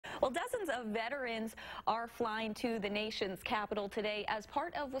Well, dozens of veterans are flying to the nation's capital today as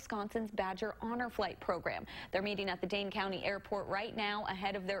part of Wisconsin's Badger Honor Flight program. They're meeting at the Dane County Airport right now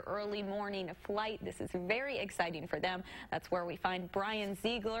ahead of their early morning flight. This is very exciting for them. That's where we find Brian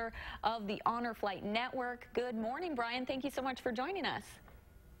Ziegler of the Honor Flight Network. Good morning, Brian. Thank you so much for joining us.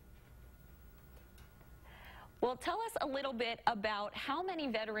 Well, tell us a little bit about how many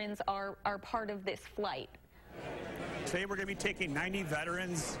veterans are part of this flight. Today we're going to be taking 90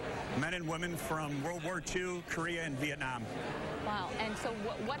 veterans, men and women from World War II, Korea, and Vietnam. Wow. And so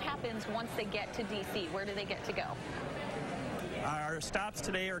what happens once they get to D.C.? Where do they get to go? Our stops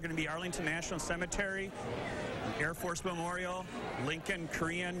today are going to be Arlington National Cemetery, Air Force Memorial, Lincoln,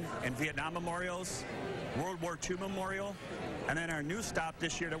 Korean, and Vietnam Memorials, World War II Memorial, and then our new stop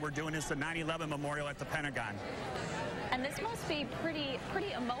this year that we're doing is the 9/11 Memorial at the Pentagon. And this must be pretty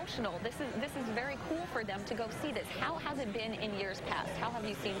emotional. This is very cool for them to go see this. How has it been in years past? How have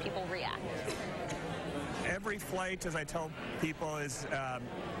you seen people react? Every flight, as I tell people, is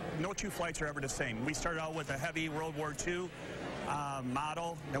no two flights are ever the same. We started out with a heavy World War II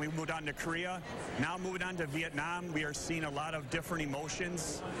model, then we moved on to Korea. Now moving on to Vietnam, we are seeing a lot of different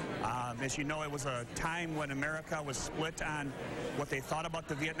emotions. As you know, it was a time when America was split on what they thought about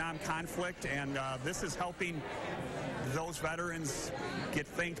the Vietnam conflict, and this is helping those veterans get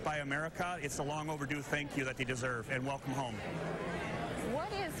thanked by America. It's a long overdue thank you that they deserve, and welcome home.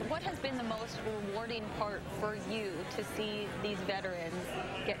 What has been the most rewarding part for you to see these veterans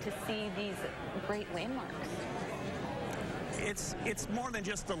get to see these great landmarks? It's more than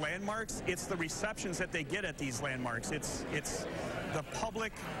just the landmarks. It's the receptions that they get at these landmarks. It's the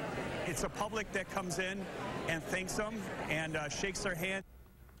public. It's a public that comes in and thanks them and shakes their hand.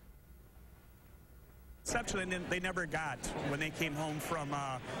 Reception they never got when they came home from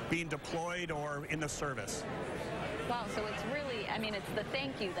being deployed or in the service. Wow, so it's really, I mean, it's the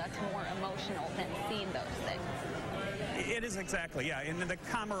thank you that's more emotional than seeing those things. It is, exactly, yeah, and the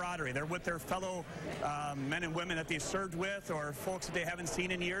camaraderie. They're with their fellow men and women that they've served with or folks that they haven't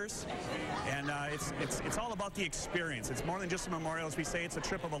seen in years. And it's all about the experience. It's more than just a memorial. As we say, it's a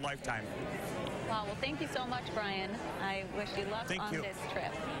trip of a lifetime. Wow, well, thank you so much, Brian. I wish you luck on this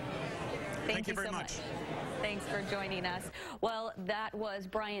trip. Thank you very so much. Thanks for joining us. Well, that was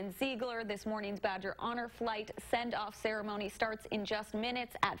Brian Ziegler. This morning's Badger Honor Flight send-off ceremony starts in just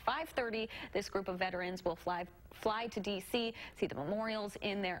minutes at 5:30. This group of veterans will fly to D.C., see the memorials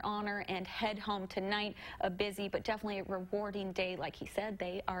in their honor, and head home tonight. A busy but definitely a rewarding day. Like he said,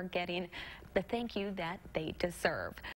 they are getting the thank you that they deserve.